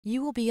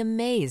You will be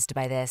amazed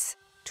by this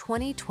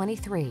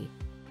 2023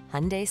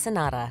 Hyundai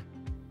Sonata.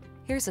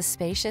 Here's a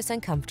spacious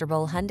and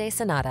comfortable Hyundai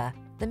Sonata,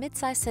 the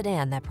midsize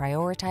sedan that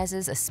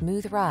prioritizes a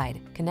smooth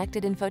ride,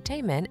 connected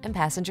infotainment, and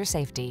passenger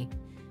safety.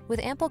 With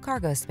ample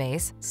cargo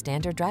space,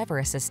 standard driver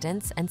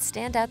assistance, and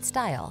standout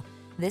style,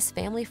 this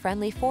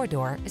family-friendly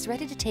four-door is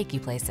ready to take you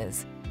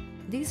places.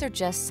 These are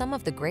just some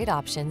of the great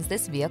options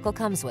this vehicle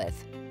comes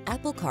with: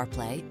 Apple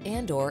CarPlay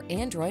and/or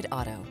Android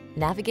Auto,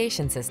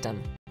 navigation system,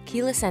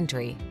 keyless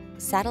entry,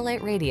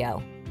 satellite radio,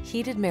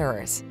 heated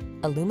mirrors,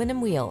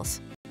 aluminum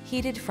wheels,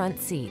 heated front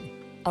seat,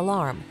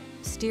 alarm,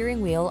 steering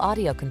wheel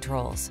audio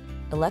controls,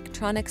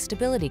 electronic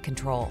stability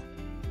control.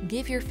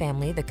 Give your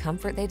family the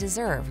comfort they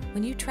deserve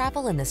when you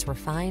travel in this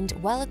refined,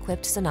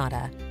 well-equipped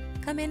Sonata.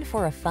 Come in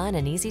for a fun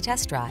and easy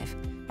test drive.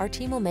 Our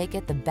team will make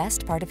it the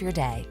best part of your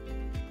day.